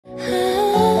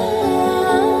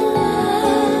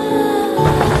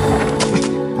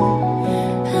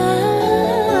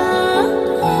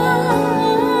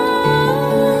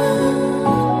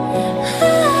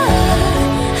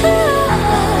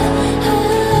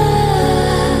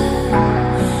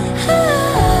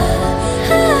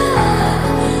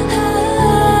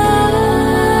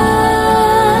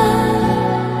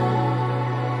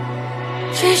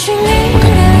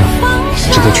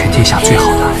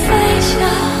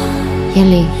燕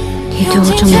玲，你对我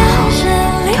这么好，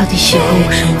到底喜欢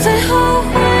我什么？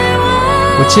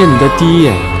我见你的第一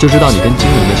眼就知道你跟京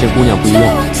里那些姑娘不一样。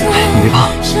你别怕，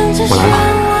我来了，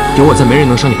有我在，没人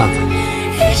能伤你半分。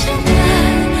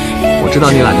我知道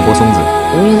你懒得剥松子，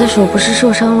你的手不是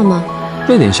受伤了吗？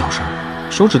这点小事，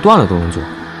手指断了都能做。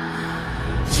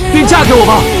你嫁给我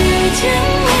吧！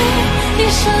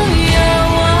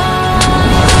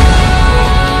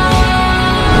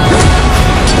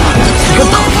你敢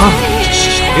打他？世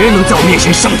上没人能在我面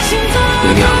前伤你。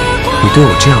娘娘，你对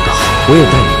我这样的好，我也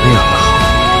待你那样的好，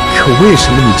可为什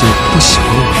么你就不喜欢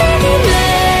我？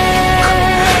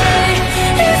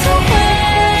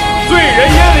罪人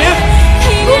燕林，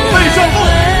准备上路。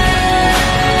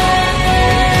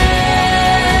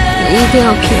你一定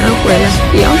要平安回来，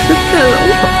你要是废了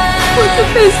我这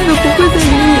辈子都不会再理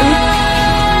你了。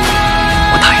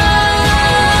我答应。